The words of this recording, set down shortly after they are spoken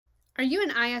Are you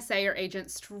an ISA or agent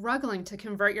struggling to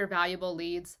convert your valuable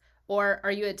leads? Or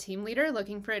are you a team leader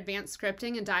looking for advanced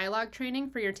scripting and dialogue training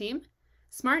for your team?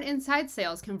 Smart Inside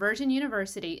Sales Conversion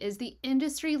University is the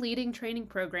industry leading training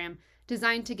program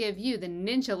designed to give you the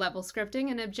ninja level scripting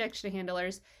and objection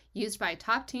handlers used by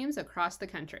top teams across the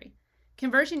country.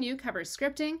 Conversion U covers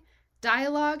scripting,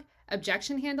 dialogue,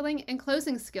 objection handling, and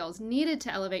closing skills needed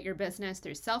to elevate your business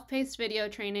through self-paced video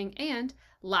training and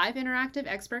live interactive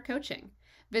expert coaching.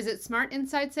 Visit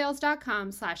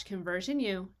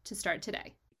smartinsidesales.com/conversionu to start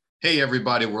today. Hey,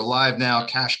 everybody, we're live now.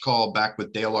 Cash Call back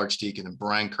with Dale Archdeacon and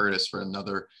Brian Curtis for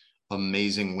another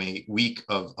amazing week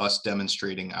of us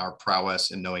demonstrating our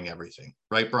prowess and knowing everything.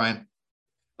 Right, Brian?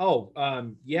 Oh,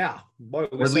 yeah. Boy,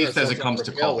 relief as it comes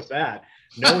to call with that.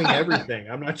 Knowing everything.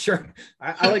 I'm not sure.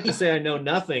 I like to say I know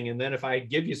nothing. And then if I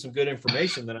give you some good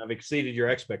information, then I've exceeded your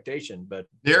expectation. But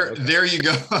there you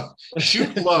go.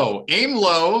 Shoot low, aim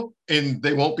low, and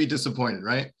they won't be disappointed,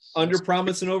 right? Under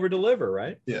promise and over deliver,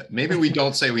 right? Yeah. Maybe we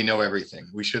don't say we know everything.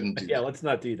 We shouldn't do that. Let's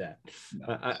not do that.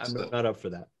 No, I'm not up for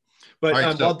that. But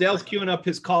right, while Dale's queuing up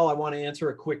his call, I want to answer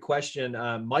a quick question.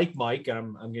 Mike,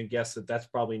 I'm going to guess that that's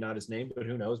probably not his name, but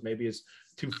who knows? Maybe his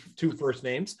two first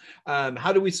names.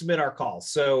 How do we submit our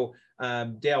calls? So,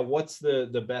 Dale, what's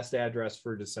the best address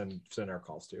to send our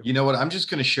calls to? You know what? I'm just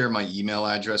going to share my email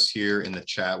address here in the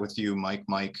chat with you, Mike.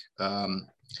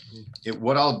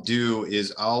 What I'll do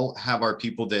is I'll have our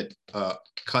people that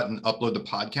cut and upload the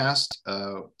podcast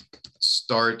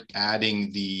start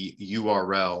adding the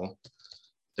URL.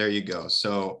 There you go.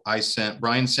 So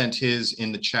Brian sent his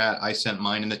in the chat. I sent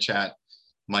mine in the chat,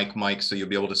 Mike. So you'll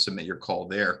be able to submit your call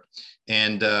there.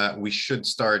 And we should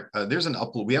start. There's an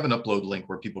upload. We have an upload link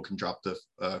where people can drop the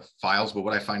files. But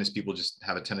what I find is people just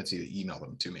have a tendency to email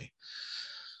them to me.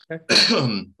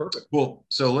 Okay. Perfect. Cool.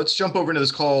 So let's jump over into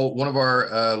this call. One of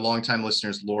our longtime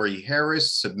listeners, Lori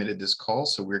Harris, submitted this call.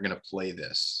 So we're going to play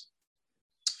this.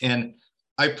 And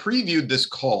I previewed this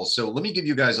call. So let me give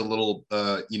you guys a little,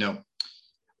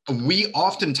 we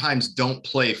oftentimes don't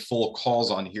play full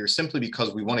calls on here simply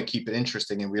because we want to keep it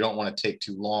interesting and we don't want to take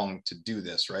too long to do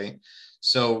this, right?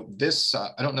 So this,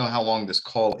 I don't know how long this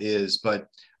call is, but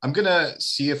I'm going to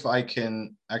see if I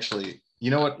can actually, you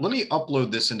know what, let me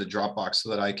upload this into Dropbox so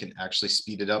that I can actually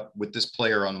speed it up with this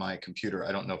player on my computer.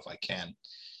 I don't know if I can.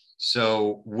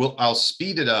 So I'll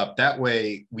speed it up. That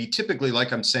way, we typically,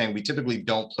 like I'm saying, we typically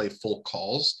don't play full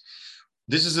calls.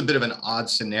 This is a bit of an odd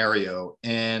scenario.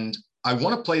 And I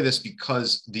want to play this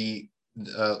because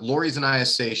Lori's an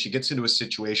ISA. She gets into a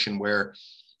situation where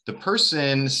the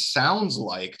person sounds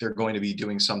like they're going to be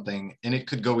doing something, and it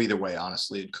could go either way.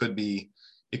 Honestly, it could be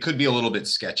a little bit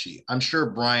sketchy. I'm sure,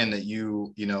 Brian, that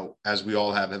you know, as we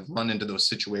all have run into those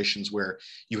situations where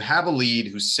you have a lead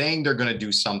who's saying they're going to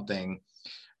do something.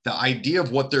 The idea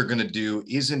of what they're going to do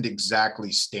isn't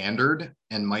exactly standard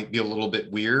and might be a little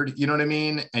bit weird. You know what I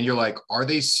mean? And you're like, are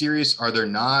they serious? Are they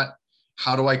not?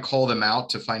 How do I call them out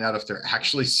to find out if they're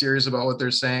actually serious about what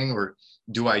they're saying? Or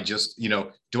do I just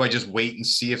wait and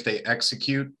see if they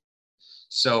execute?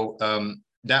 So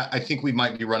that I think we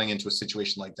might be running into a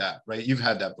situation like that, right? You've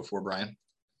had that before, Brian.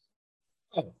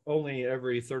 Oh, only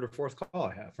every third or fourth call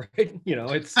I have, right? You know,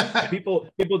 it's people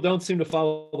don't seem to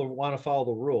want to follow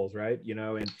the rules, right? You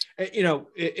know, and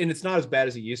it's not as bad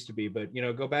as it used to be, but, you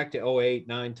know, go back to 08,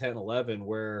 9, 10, 11,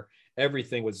 where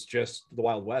everything was just the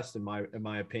Wild West, in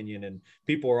my opinion. And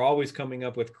people are always coming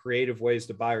up with creative ways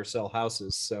to buy or sell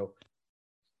houses. So.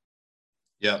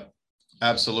 Yeah,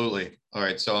 absolutely. All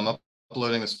right. So I'm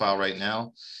uploading this file right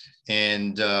now.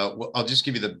 And I'll just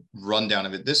give you the rundown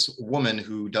of it. This woman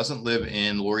who doesn't live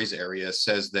in Lori's area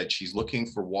says that she's looking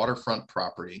for waterfront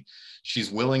property. She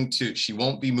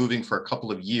won't be moving for a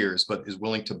couple of years, but is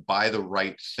willing to buy the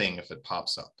right thing if it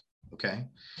pops up. Okay.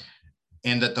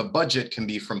 And that the budget can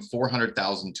be from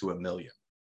 400,000 to $1 million.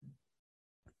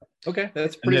 Okay.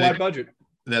 That's a pretty wide budget.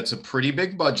 That's a pretty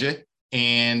big budget.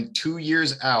 And 2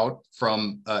 years out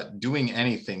from doing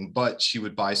anything, but she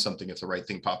would buy something if the right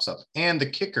thing pops up. And the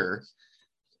kicker,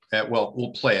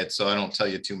 we'll play it, so I don't tell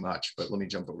you too much, but let me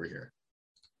jump over here.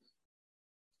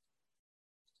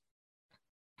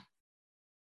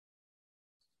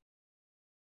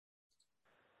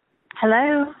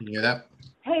 Hello. Can you hear that?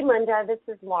 Hey, Linda, this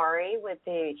is Laurie with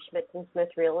the Schmitz and Smith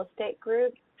Real Estate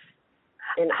Group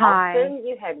in Hi. Austin.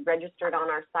 You had registered on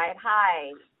our site.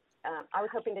 Hi. I was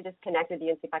hoping to just connect with you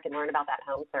and see if I could learn about that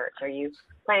home search. Are you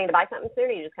planning to buy something soon, or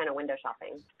are you just kind of window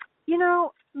shopping? You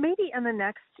know, maybe in the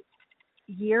next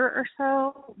year or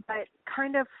so, but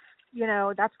kind of, you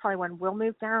know, that's probably when we'll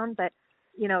move down. But,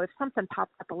 you know, if something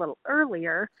popped up a little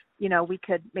earlier, you know, we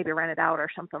could maybe rent it out or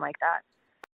something like that.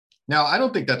 Now, I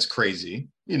don't think that's crazy.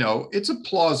 You know, it's a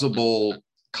plausible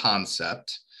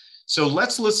concept. So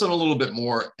let's listen a little bit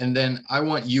more. And then I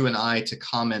want you and I to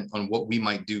comment on what we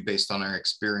might do based on our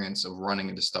experience of running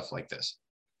into stuff like this.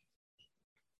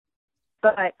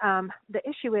 But the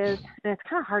issue is, and it's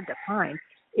kind of hard to find,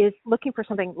 is looking for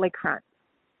something lakefront.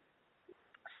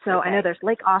 So Okay. I know there's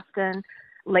Lake Austin,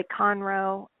 Lake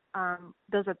Conroe.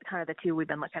 Those are kind of the two we've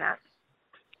been looking at.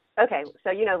 Okay,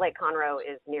 so you know Lake Conroe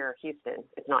is near Houston.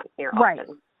 It's not near Right.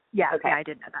 Austin. Yeah, Okay. yeah, I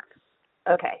did know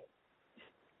that. Okay.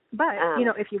 But,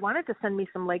 if you wanted to send me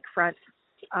some lakefront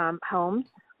homes,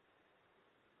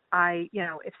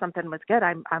 if something was good,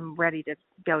 I'm ready to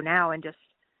go now and just,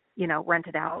 rent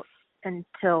it out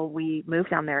until we move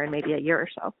down there in maybe a year or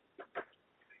so.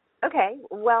 Okay.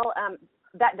 Well,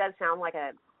 that does sound like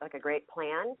a great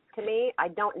plan to me. I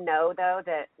don't know though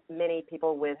that many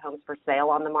people with homes for sale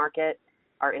on the market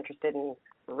are interested in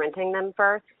renting them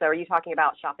first. So are you talking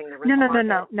about shopping the rental market?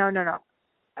 No.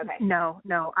 Okay. No.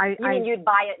 You mean you'd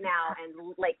buy it now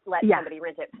and let Yeah. somebody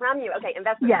rent it from you? Okay,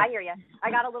 investment. Yeah. I hear you. I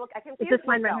Is confused this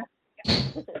mine right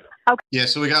myself. Yeah,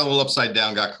 so we got a little upside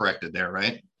down, got corrected there,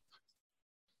 right?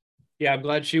 Yeah, I'm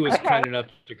glad she was Okay. kind enough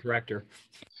to correct her.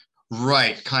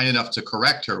 Right, kind enough to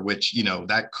correct her, which,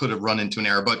 that could have run into an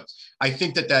error. But I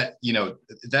think that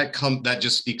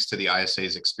just speaks to the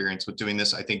ISA's experience with doing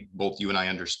this. I think both you and I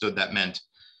understood that meant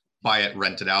buy it,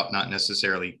 rent it out, not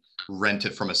necessarily rent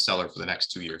it from a seller for the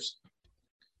next 2 years.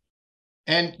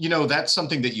 And, that's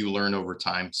something that you learn over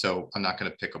time. So I'm not going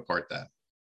to pick apart that.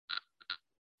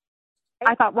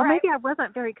 I thought, well, All right. maybe I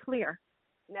wasn't very clear.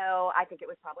 No, I think it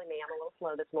was probably me. I'm a little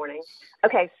slow this morning.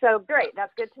 Okay, so great.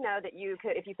 That's good to know that you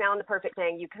could, if you found the perfect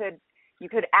thing, you could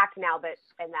act now, but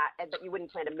you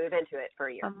wouldn't plan to move into it for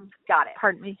a year. Got it.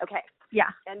 Pardon me. Okay. Yeah,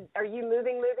 And are you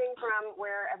moving from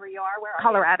wherever you are? Where are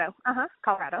Colorado.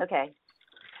 Colorado. you? Okay.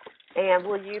 And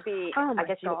will you be? Oh, my I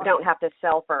guess you God. don't have to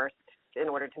sell first in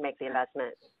order to make the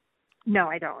investment. No,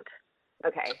 I don't.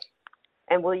 Okay.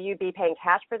 And will you be paying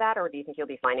cash for that, or do you think you'll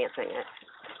be financing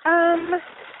it?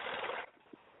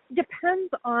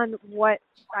 Depends on what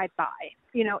I buy.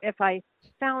 If I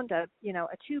found a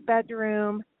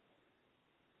 2-bedroom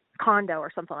condo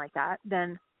or something like that,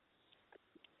 then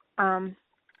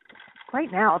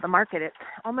right now the market, it's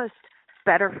almost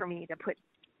better for me to put,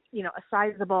 a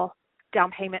sizable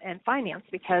down payment and finance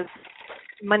because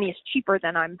money is cheaper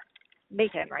than I'm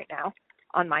making right now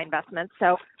on my investments.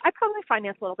 So I probably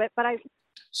finance a little bit, but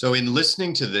So in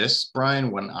listening to this,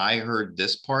 Brian, when I heard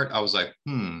this part, I was like,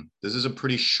 this is a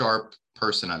pretty sharp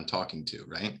person I'm talking to,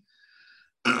 right?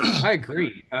 I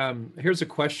agree. Here's a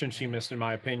question she missed, in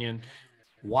my opinion.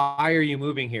 Why are you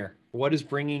moving here? What is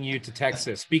bringing you to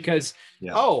Texas? Because,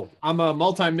 I'm a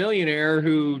multimillionaire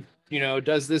who,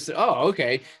 does this. Oh,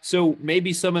 okay. So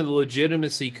maybe some of the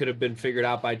legitimacy could have been figured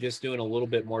out by just doing a little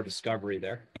bit more discovery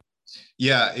there.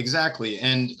 Yeah, exactly.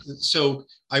 And so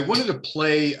I wanted to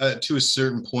play to a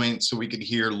certain point so we could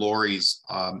hear Lori's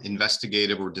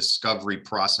investigative or discovery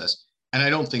process. And I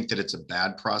don't think that it's a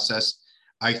bad process.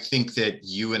 I think that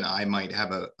you and I might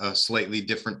have a slightly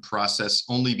different process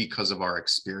only because of our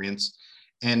experience.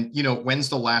 And, when's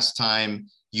the last time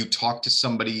you talked to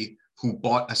somebody who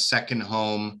bought a second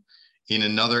home in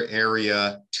another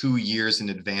area 2 years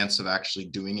in advance of actually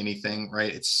doing anything,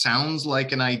 right? It sounds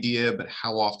like an idea, but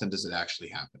how often does it actually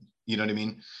happen? You know what I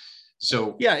mean?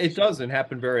 So yeah, it doesn't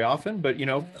happen very often, but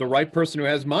the right person who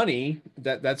has money,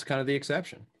 that's kind of the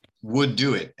exception. Would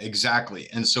do it. Exactly.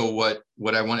 And so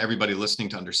what I want everybody listening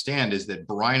to understand is that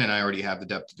Brian and I already have the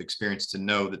depth of experience to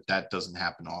know that doesn't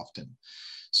happen often.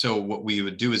 So what we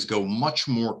would do is go much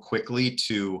more quickly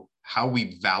to how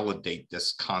we validate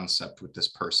this concept with this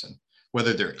person,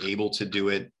 whether they're able to do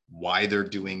it, why they're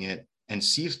doing it, and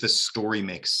see if the story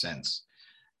makes sense.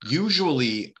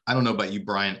 Usually, I don't know about you,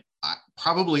 Brian,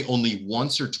 probably only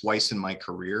once or twice in my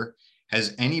career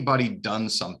has anybody done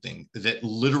something that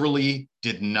literally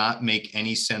did not make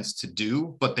any sense to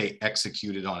do, but they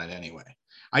executed on it anyway.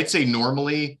 I'd say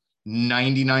normally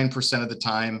 99% of the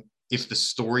time, if the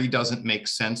story doesn't make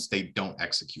sense, they don't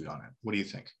execute on it. What do you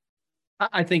think?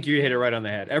 I think you hit it right on the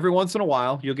head. Every once in a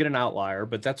while, you'll get an outlier,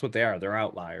 but that's what they are. They're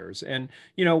outliers. And,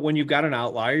 when you've got an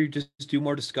outlier, you just do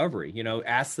more discovery,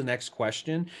 ask the next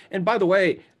question. And by the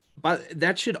way,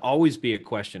 that should always be a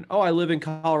question. Oh, I live in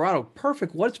Colorado.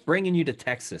 Perfect. What's bringing you to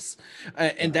Texas?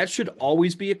 And that should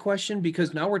always be a question,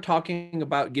 because now we're talking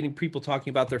about getting people talking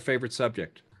about their favorite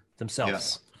subject themselves.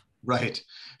 Yes. Right.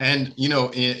 And,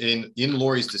 in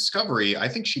Lori's discovery, I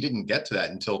think she didn't get to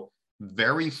that until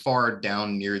very far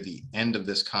down near the end of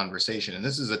this conversation. And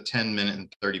this is a 10-minute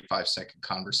and 35-second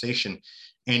conversation.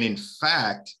 And in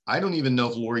fact, I don't even know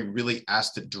if Lori really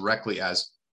asked it directly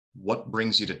as, what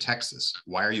brings you to Texas?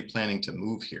 Why are you planning to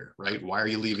move here, right? Why are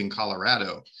you leaving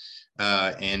Colorado?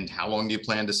 And how long do you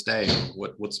plan to stay?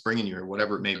 What's bringing you here,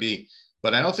 whatever it may be.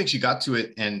 But I don't think she got to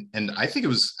it. And I think it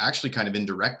was actually kind of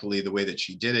indirectly the way that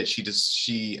she did it.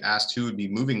 She asked who would be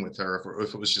moving with her.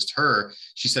 If it was just her,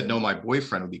 she said, no, my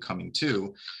boyfriend would be coming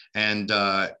too. And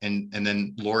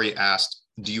then Lori asked,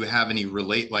 do you have any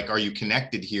are you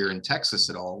connected here in Texas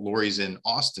at all? Lori's in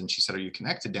Austin. She said, are you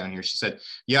connected down here? She said,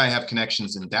 yeah, I have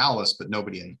connections in Dallas, but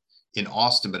nobody in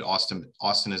Austin, but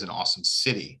Austin is an awesome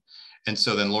city. And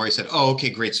so then Lori said, oh, okay,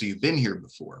 great. So you've been here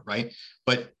before, right?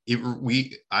 But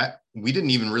we didn't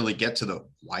even really get to the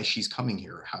why she's coming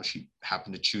here or how she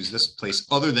happened to choose this place,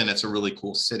 other than it's a really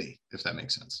cool city, if that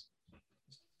makes sense.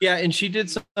 Yeah, and she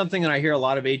did something that I hear a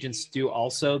lot of agents do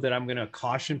also that I'm going to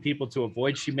caution people to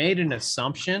avoid. She made an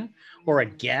assumption or a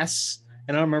guess,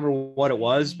 and I don't remember what it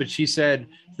was, but she said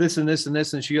this and this and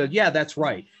this, and she goes, yeah, that's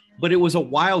right. But it was a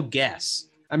wild guess.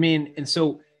 I mean, and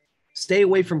so stay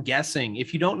away from guessing.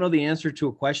 If you don't know the answer to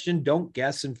a question, don't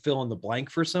guess and fill in the blank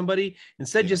for somebody.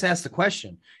 Instead, just ask the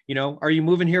question. You know, are you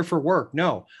moving here for work?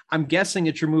 No, I'm guessing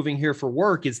that you're moving here for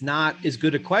work is not as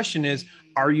good a question as,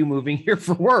 are you moving here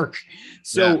for work?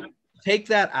 So take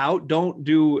that out. Don't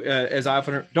do as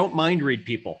often, don't mind read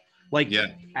people.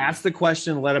 Ask the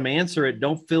question, let them answer it.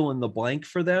 Don't fill in the blank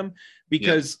for them,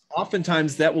 because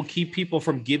oftentimes that will keep people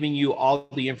from giving you all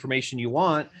the information you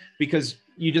want, because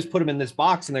you just put them in this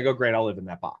box and they go, great, I'll live in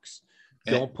that box.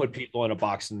 Don't put people in a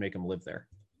box and make them live there.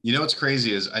 You know, what's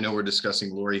crazy is I know we're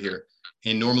discussing Lori here,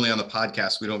 and normally on the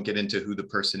podcast, we don't get into who the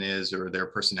person is or their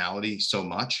personality so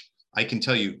much. I can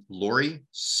tell you, Lori,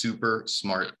 super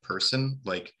smart person.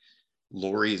 Like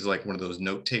Lori is like one of those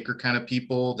note taker kind of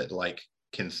people that like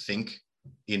can think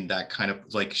in that kind of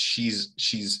like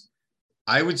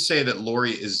I would say that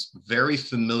Lori is very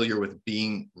familiar with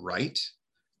being right,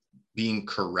 being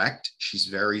correct. She's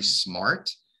very smart.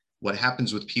 What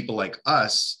happens with people like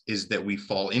us is that we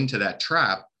fall into that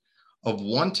trap of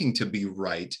wanting to be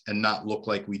right and not look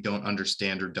like we don't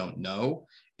understand or don't know.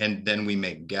 And then we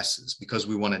make guesses because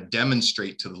we want to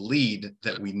demonstrate to the lead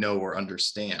that we know or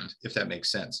understand, if that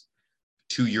makes sense.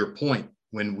 To your point,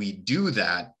 when we do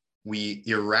that, we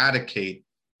eradicate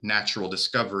natural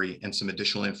discovery and some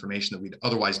additional information that we'd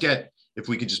otherwise get if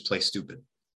we could just play stupid.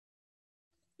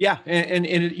 Yeah, and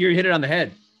you hit it on the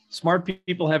head. Smart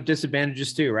people have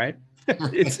disadvantages too, right?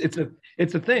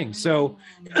 It's a thing. So,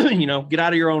 you know, get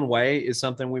out of your own way is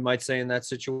something we might say in that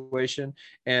situation.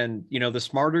 And, you know, the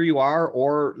smarter you are,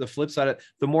 or the flip side of it,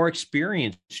 the more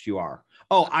experienced you are.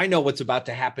 Oh, I know what's about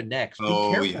to happen next. Be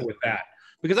careful with that.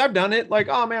 Because I've done it. Like,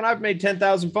 oh man, I've made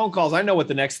 10,000 phone calls. I know what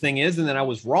the next thing is. And then I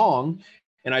was wrong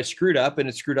and I screwed up and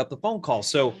it screwed up the phone call.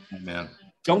 So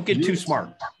don't get too smart.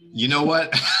 You know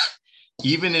what?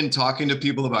 Even in talking to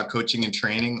people about coaching and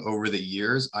training over the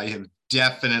years, I have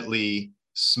definitely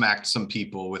smacked some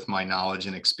people with my knowledge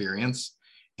and experience,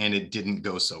 and it didn't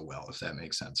go so well, if that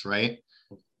makes sense, right?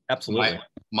 Absolutely.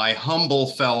 My humble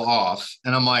fell off,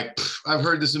 and I'm like, I've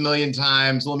heard this a million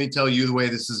times. Let me tell you the way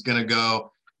this is going to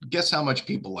go. Guess how much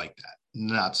people like that?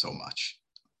 Not so much.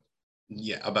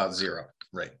 Yeah, about zero.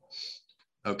 Right.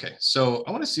 Okay. So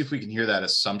I want to see if we can hear that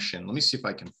assumption. Let me see if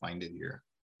I can find it here.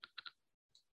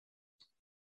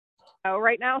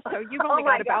 Right now, so you've only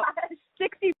got about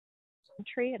 60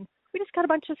 tree, and we just got a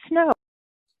bunch of snow.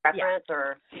 Reference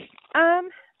or?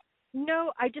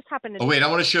 No, I just happened to. Oh wait, I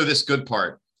want to show this good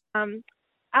part.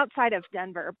 Outside of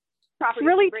Denver. Property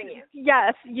really? Bring you.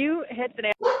 Yes, you hit the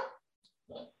nail.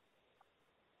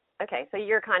 Okay, so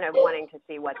you're kind of wanting to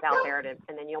see what's out there, and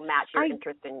then you'll match your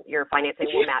interest in your financing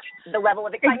will match the level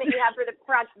of excitement you have for the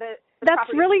That's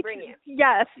property really. Bring you.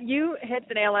 Yes, you hit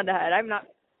the nail on the head. I'm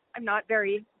not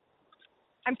very.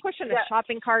 I'm pushing a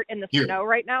shopping cart in the snow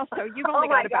right now, so you've only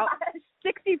got about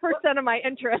 60% of my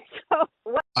interest.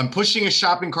 So. I'm pushing a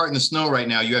shopping cart in the snow right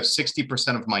now. You have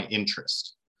 60% of my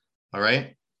interest. All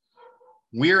right.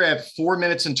 We're at 4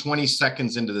 minutes and 20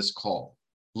 seconds into this call.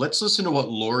 Let's listen to what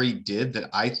Lori did that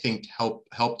I think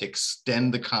helped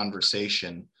extend the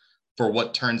conversation for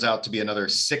what turns out to be another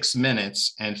 6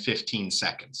 minutes and 15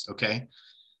 seconds. Okay.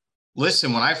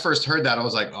 Listen, when I first heard that, I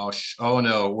was like, oh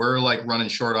no, we're like running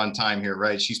short on time here,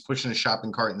 right? She's pushing a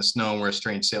shopping cart in the snow and we're a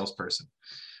strange salesperson.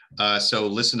 So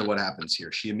listen to what happens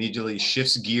here. She immediately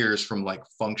shifts gears from like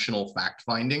functional fact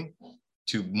finding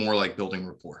to more like building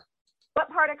rapport. What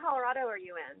part of Colorado are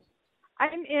you in?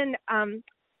 I'm in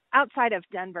outside of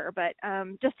Denver, but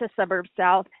just a suburb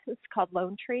south. It's called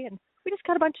Lone Tree, and we just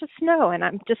got a bunch of snow, and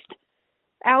I'm just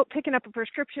out picking up a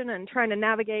prescription and trying to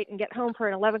navigate and get home for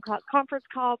an 11 o'clock conference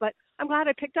call, but I'm glad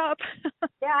I picked up.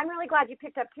 Yeah, I'm really glad you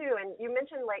picked up too. And you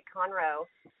mentioned Lake Conroe.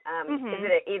 Mhm.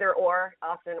 Is it either or,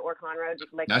 Austin or Conroe?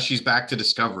 Now she's back to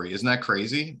Discovery. Isn't that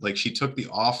crazy? Like she took the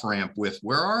off ramp with,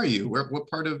 where are you? What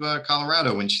part of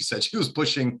Colorado? When she said she was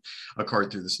pushing a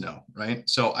cart through the snow, right?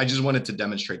 So I just wanted to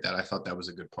demonstrate that. I thought that was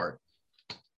a good part.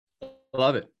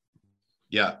 Love it.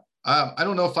 Yeah. I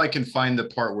don't know if I can find the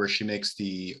part where she makes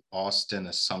the Austin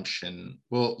assumption.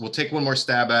 We'll take one more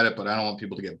stab at it, but I don't want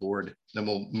people to get bored. Then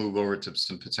we'll move over to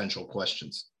some potential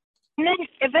questions. And then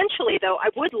eventually, though, I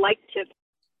would like to.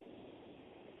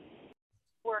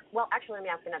 Well, actually, let me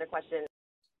ask another question.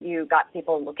 You got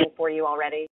people looking for you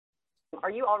already.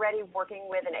 Are you already working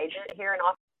with an agent here in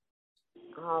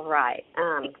Austin? All right.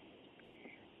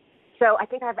 So I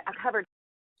think I've covered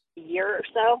A year or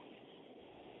so.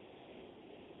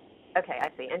 Okay, I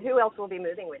see. And who else will be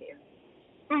moving with you?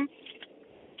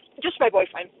 Just my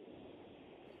boyfriend.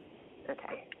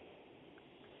 Okay.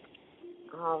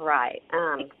 All right.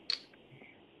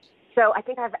 So I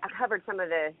think I've covered some of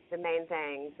the main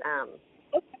things.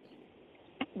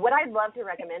 What I'd love to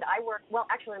recommend,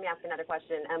 actually, let me ask another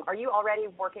question. Are you already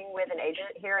working with an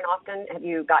agent here in Austin? Have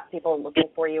you got people looking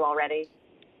for you already?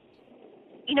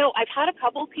 You know, I've had a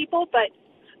couple people, but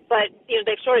you know,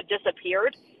 they've sort of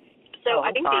disappeared. So Oh,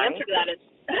 I think sorry. the answer to that is,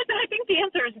 I think the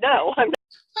answer is no.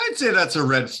 I'd say that's a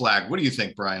red flag. What do you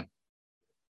think, Brian?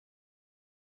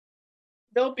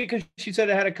 No, because she said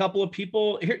I had a couple of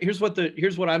people. Here's what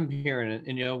I'm hearing,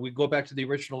 and you know, we go back to the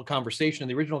original conversation.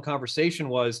 The original conversation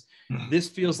was, this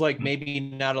feels like maybe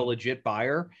not a legit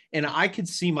buyer, and I could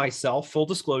see myself. Full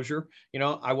disclosure, you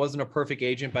know, I wasn't a perfect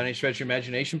agent by any stretch of your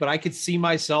imagination, but I could see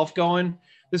myself going,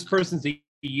 this person's a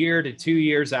year to 2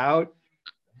 years out.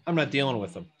 I'm not dealing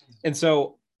with them, and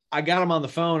so I got them on the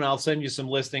phone. I'll send you some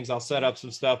listings. I'll set up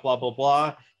some stuff. Blah blah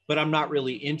blah. But I'm not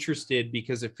really interested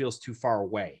because it feels too far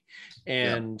away.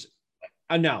 And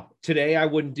no, today I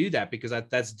wouldn't do that because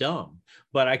that's dumb.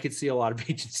 But I could see a lot of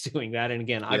agents doing that. And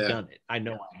again, I've done it. I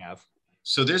know I have.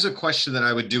 So there's a question that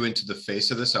I would do into the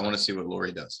face of this. I want to see what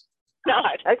Lori does.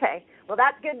 God. Okay. Well,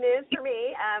 that's good news for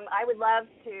me. I would love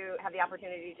to have the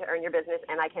opportunity to earn your business,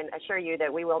 and I can assure you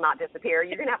that we will not disappear.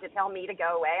 You're going to have to tell me to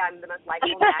go away. I'm the most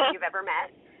likable man you've ever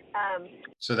met.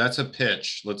 So that's a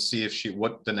pitch. Let's see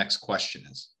what the next question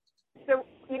is. So,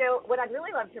 you know, what I'd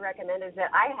really love to recommend is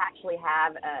that I actually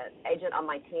have an agent on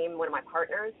my team, one of my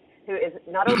partners, who is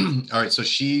not only... All right, so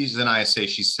she's an ISA.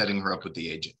 She's setting her up with the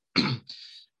agent.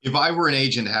 If I were an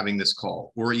agent having this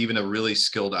call, or even a really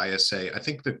skilled ISA, I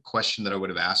think the question that I would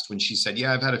have asked when she said,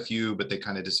 yeah, I've had a few, but they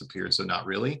kind of disappeared, so not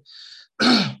really.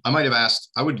 I might have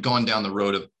asked, I would have gone down the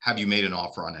road of, have you made an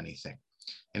offer on anything?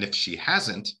 And if she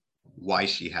hasn't, why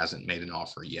she hasn't made an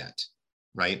offer yet,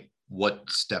 right? What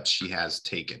steps she has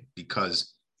taken.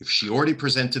 Because if she already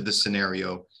presented the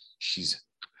scenario, she's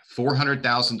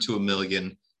 400,000 to $1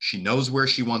 million. She knows where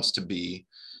she wants to be.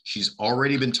 She's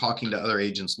already been talking to other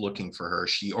agents looking for her.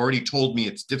 She already told me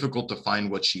it's difficult to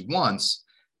find what she wants.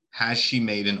 Has she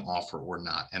made an offer or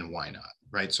not? And why not,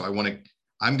 right? So I'm going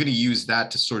to use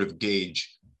that to sort of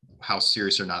gauge how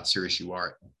serious or not serious you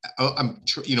are. I'm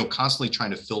constantly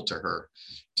trying to filter her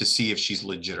to see if she's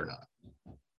legit or not.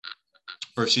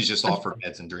 Or if she's just off her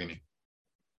meds and dreaming.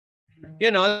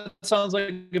 You know, it sounds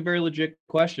like a very legit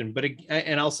question. But,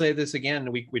 and I'll say this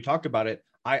again, we talked about it.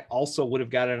 I also would have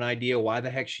got an idea why the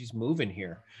heck she's moving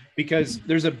here. Because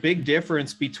there's a big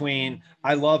difference between,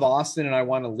 I love Austin and I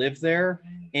want to live there,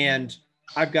 and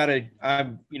I've got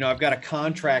a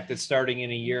contract that's starting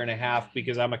in a year and a half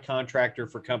because I'm a contractor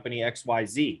for company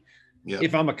XYZ. Yep.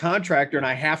 If I'm a contractor and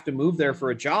I have to move there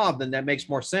for a job, then that makes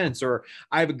more sense. Or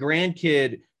I have a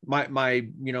grandkid,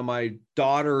 my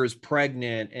daughter is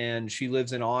pregnant and she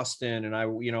lives in Austin, and I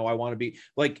want to be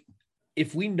like,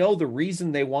 if we know the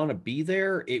reason they want to be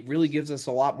there, it really gives us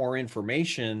a lot more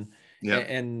information. Yep.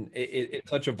 And it's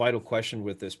such a vital question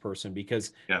with this person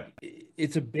because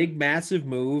it's a big, massive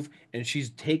move, and she's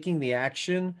taking the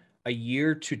action a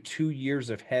year to 2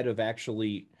 years ahead of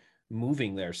actually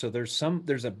moving there. So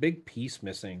there's a big piece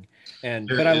missing,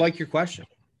 but I like your question.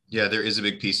 Yeah, there is a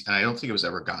big piece, and I don't think it was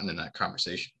ever gotten in that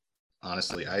conversation.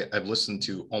 Honestly, I've listened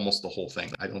to almost the whole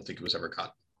thing. I don't think it was ever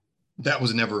gotten. That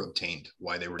was never obtained,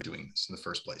 why they were doing this in the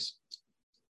first place.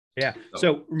 Yeah.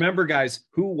 So remember, guys,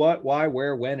 who, what, why,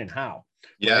 where, when, and how.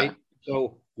 Yeah. Right?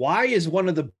 So why is one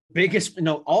of the biggest,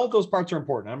 all of those parts are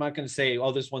important. I'm not going to say,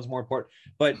 oh, this one's more important,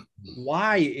 but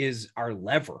why is our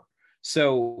lever.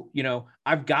 So,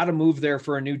 I've got to move there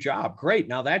for a new job. Great.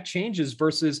 Now that changes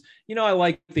versus, I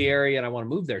like the area and I want to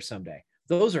move there someday.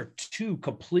 those are two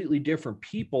completely different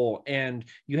people, and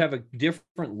you have a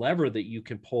different lever that you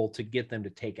can pull to get them to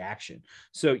take action.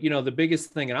 So, the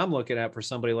biggest thing that I'm looking at for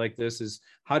somebody like this is,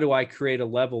 how do I create a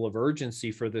level of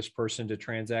urgency for this person to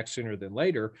transact sooner than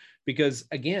later? Because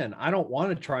again, I don't want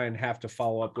to try and have to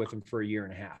follow up with them for a year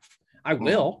and a half. I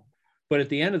will, but at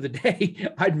the end of the day,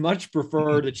 I'd much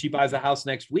prefer that she buys a house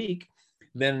next week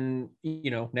than,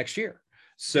 next year.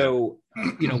 So,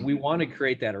 we want to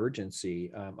create that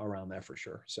urgency around that for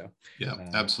sure. So, yeah,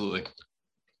 absolutely.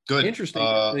 Good. Interesting.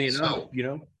 We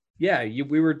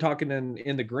were talking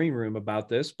in the green room about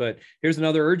this, but here's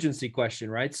another urgency question,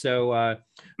 right? So,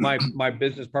 my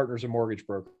business partner's a mortgage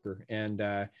broker,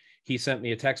 and he sent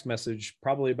me a text message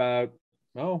probably about,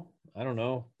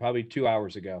 probably 2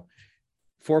 hours ago.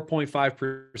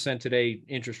 4.5% today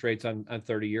interest rates on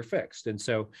 30-year fixed. And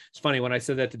so it's funny, when I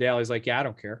said that to Dale, I was like, yeah, I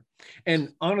don't care.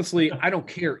 And honestly, I don't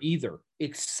care either,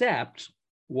 except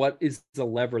what is the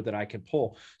lever that I can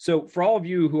pull. So for all of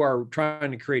you who are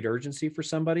trying to create urgency for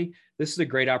somebody, this is a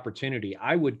great opportunity.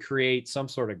 I would create some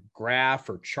sort of graph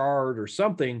or chart or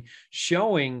something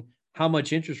showing how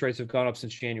much interest rates have gone up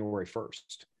since January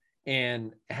 1st.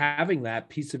 And having that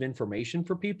piece of information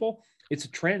for people, it's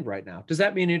a trend right now. Does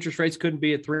that mean interest rates couldn't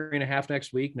be at 3.5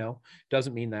 next week? No,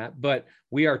 doesn't mean that, but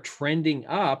we are trending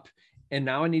up. And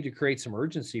now I need to create some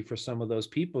urgency for some of those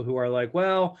people who are like,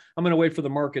 well, I'm going to wait for the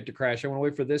market to crash. I want to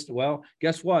wait for this. Well,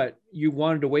 guess what? You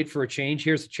wanted to wait for a change.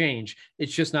 Here's the change.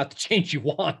 It's just not the change you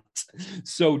want.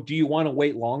 So do you want to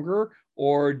wait longer,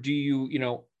 or do you,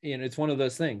 and it's one of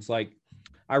those things, like,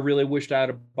 I really wished I'd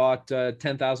have bought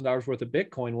 $10,000 worth of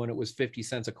Bitcoin when it was 50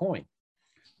 cents a coin.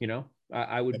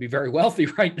 I would be very wealthy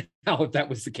right now if that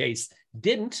was the case.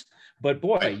 Didn't, but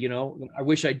boy, I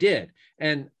wish I did.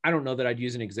 And I don't know that I'd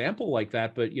use an example like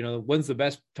that, but when's the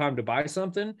best time to buy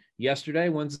something? Yesterday.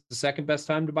 When's the second best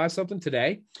time to buy something?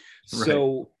 Today. Right.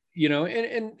 So,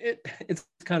 it's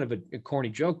kind of a corny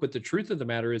joke, but the truth of the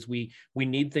matter is we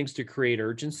need things to create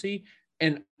urgency.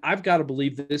 And I've got to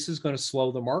believe that this is going to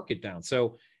slow the market down.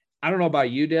 So I don't know about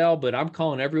you, Dale, but I'm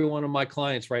calling every one of my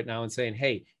clients right now and saying,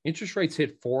 hey, interest rates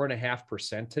hit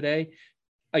 4.5% today.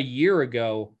 A year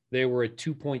ago, they were at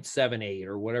 2.78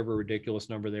 or whatever ridiculous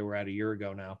number they were at a year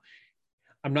ago now.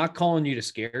 I'm not calling you to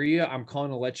scare you. I'm calling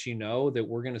to let you know that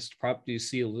we're going to probably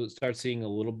start seeing a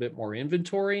little bit more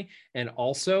inventory. And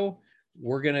also,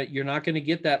 you're not going to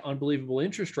get that unbelievable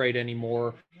interest rate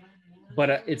anymore,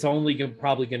 but it's only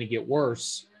probably going to get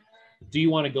worse. Do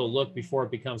you want to go look before it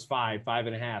becomes 5,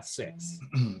 5.5, 6?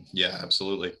 Yeah,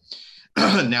 absolutely.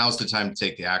 Now's the time to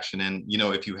take the action. And,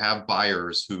 if you have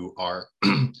buyers who are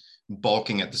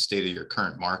balking at the state of your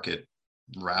current market,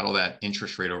 rattle that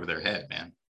interest rate over their head,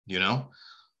 man.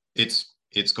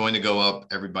 It's going to go up.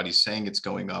 Everybody's saying it's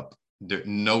going up.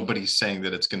 Nobody's saying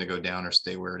that it's going to go down or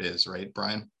stay where it is, right,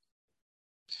 Brian?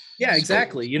 Yeah,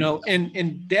 exactly.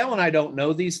 And Dale and I don't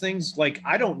know these things. Like,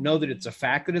 I don't know that it's a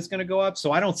fact that it's going to go up.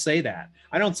 So I don't say that.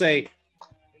 I don't say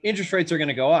interest rates are going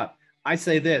to go up. I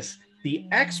say this, the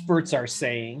experts are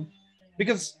saying,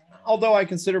 because although I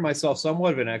consider myself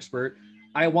somewhat of an expert,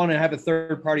 I want to have a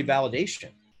third-party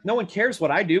validation. No one cares what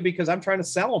I do because I'm trying to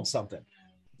sell them something.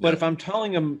 But if I'm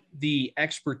telling them the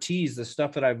expertise, the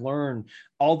stuff that I've learned,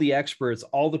 all the experts,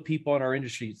 all the people in our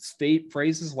industry, state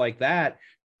phrases like that,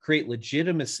 create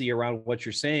legitimacy around what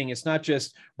you're saying. It's not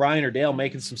just Brian or Dale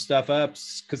making some stuff up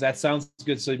because that sounds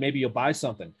good, so maybe you'll buy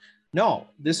something. No,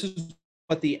 this is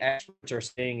what the experts are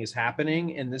saying is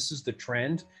happening, and this is the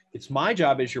trend. It's my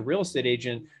job as your real estate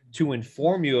agent to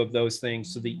inform you of those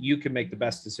things so that you can make the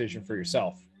best decision for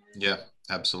yourself. Yeah,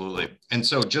 absolutely. And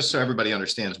so just so everybody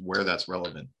understands where that's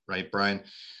relevant, right, Brian?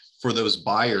 For those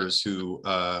buyers who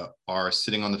are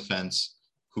sitting on the fence,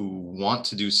 who want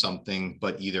to do something,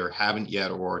 but either haven't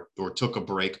yet or took a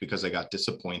break because they got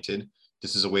disappointed,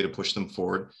 this is a way to push them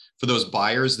forward. For those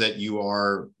buyers that you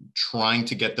are trying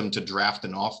to get them to draft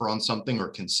an offer on something or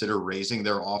consider raising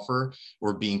their offer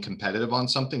or being competitive on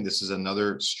something, this is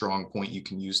another strong point you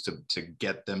can use to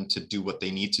get them to do what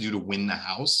they need to do to win the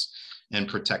house and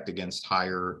protect against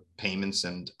higher payments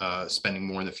and spending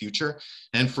more in the future.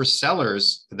 And for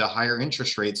sellers, the higher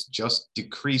interest rates just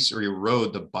decrease or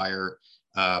erode the buyer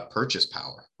purchase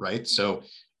power, right? So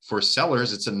for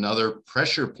sellers, it's another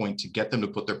pressure point to get them to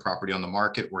put their property on the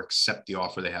market or accept the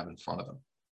offer they have in front of them.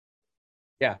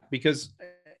 Yeah, because,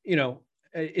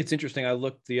 it's interesting. I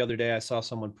looked the other day, I saw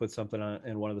someone put something on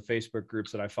in one of the Facebook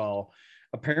groups that I follow.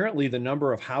 Apparently the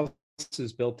number of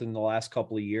houses built in the last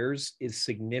couple of years is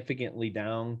significantly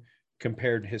down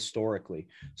compared historically.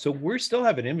 So we still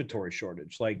have an inventory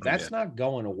shortage. Like that's not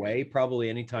going away probably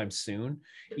anytime soon.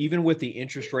 Even with the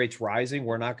interest rates rising,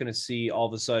 we're not going to see all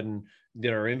of a sudden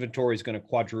that our inventory is going to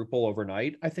quadruple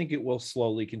overnight. I think it will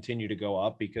slowly continue to go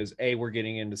up because A, we're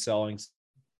getting into selling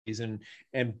season,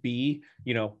 and B,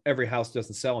 every house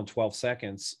doesn't sell in 12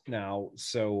 seconds now.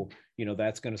 So,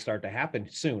 that's going to start to happen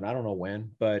soon. I don't know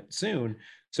when, but soon.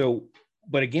 So,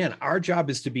 but again, our job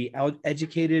is to be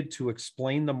educated, to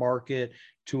explain the market,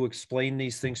 to explain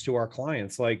these things to our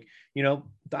clients. Like,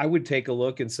 I would take a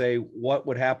look and say, what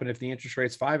would happen if the interest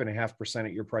rate's 5.5%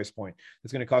 at your price point?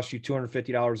 It's going to cost you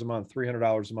 $250 a month,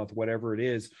 $300 a month, whatever it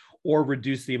is, or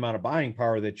reduce the amount of buying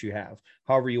power that you have.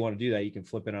 However you want to do that, you can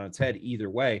flip it on its head either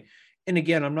way. And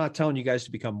again, I'm not telling you guys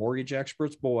to become mortgage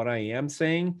experts, but what I am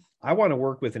saying, I want to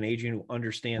work with an agent who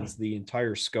understands the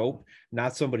entire scope,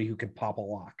 not somebody who can pop a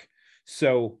lock.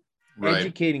 So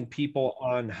educating people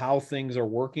on how things are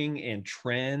working and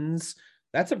trends,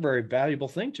 that's a very valuable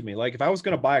thing to me. Like if I was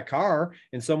going to buy a car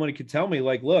and somebody could tell me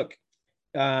like, look,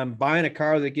 buying a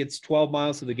car that gets 12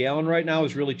 miles to the gallon right now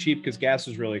is really cheap because gas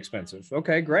is really expensive.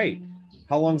 Okay, great.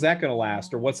 How long is that going to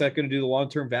last? Or what's that going to do to the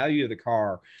long-term value of the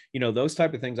car? Those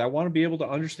type of things. I want to be able to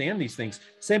understand these things.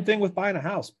 Same thing with buying a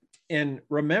house. And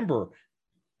remember,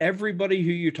 everybody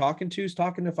who you're talking to is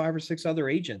talking to 5 or 6 other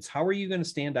agents. How are you going to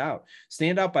stand out?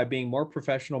 Stand out by being more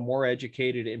professional, more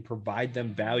educated, and provide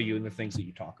them value in the things that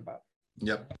you talk about.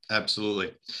 Yep,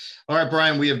 absolutely. All right,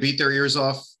 Brian, we have beat their ears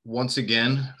off once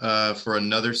again for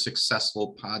another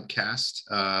successful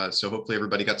podcast. So hopefully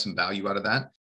everybody got some value out of that.